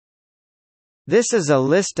This is a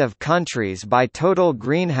list of countries by total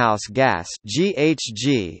greenhouse gas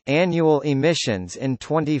 (GHG) annual emissions in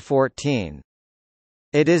 2014.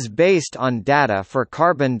 It is based on data for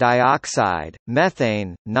carbon dioxide,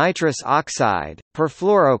 methane, nitrous oxide,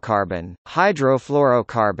 perfluorocarbon,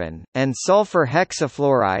 hydrofluorocarbon, and sulfur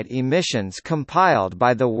hexafluoride emissions compiled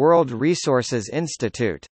by the World Resources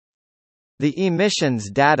Institute. The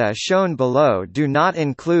emissions data shown below do not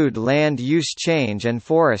include land use change and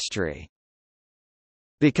forestry.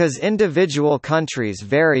 Because individual countries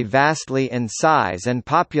vary vastly in size and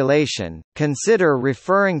population, consider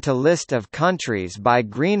referring to list of countries by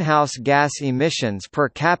greenhouse gas emissions per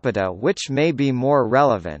capita, which may be more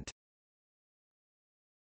relevant.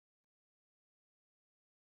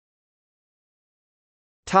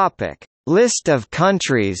 Topic: List of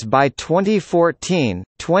countries by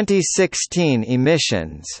 2014-2016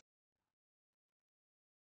 emissions.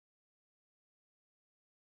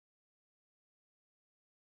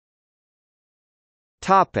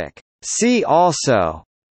 See also: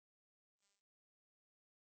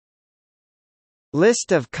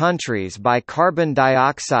 List of countries by carbon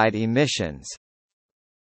dioxide emissions,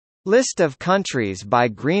 List of countries by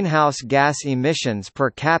greenhouse gas emissions per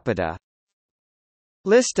capita,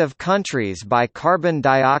 List of countries by carbon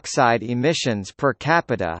dioxide emissions per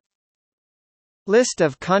capita, List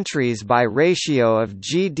of countries by ratio of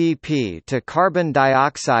GDP to carbon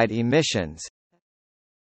dioxide emissions,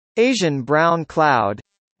 Asian brown cloud,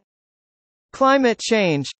 climate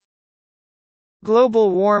change,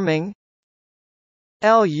 global warming,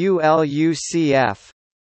 LULUCF